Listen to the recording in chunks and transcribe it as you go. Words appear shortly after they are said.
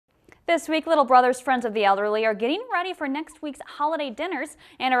This week, Little Brothers Friends of the Elderly are getting ready for next week's holiday dinners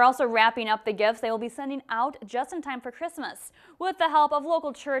and are also wrapping up the gifts they will be sending out just in time for Christmas. With the help of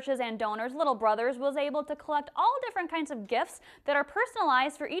local churches and donors, Little Brothers was able to collect all different kinds of gifts that are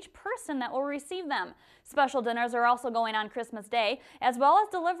personalized for each person that will receive them. Special dinners are also going on Christmas Day, as well as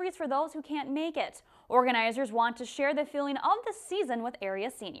deliveries for those who can't make it. Organizers want to share the feeling of the season with area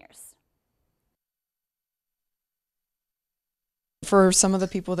seniors. For some of the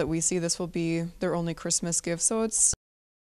people that we see, this will be their only Christmas gift, so it's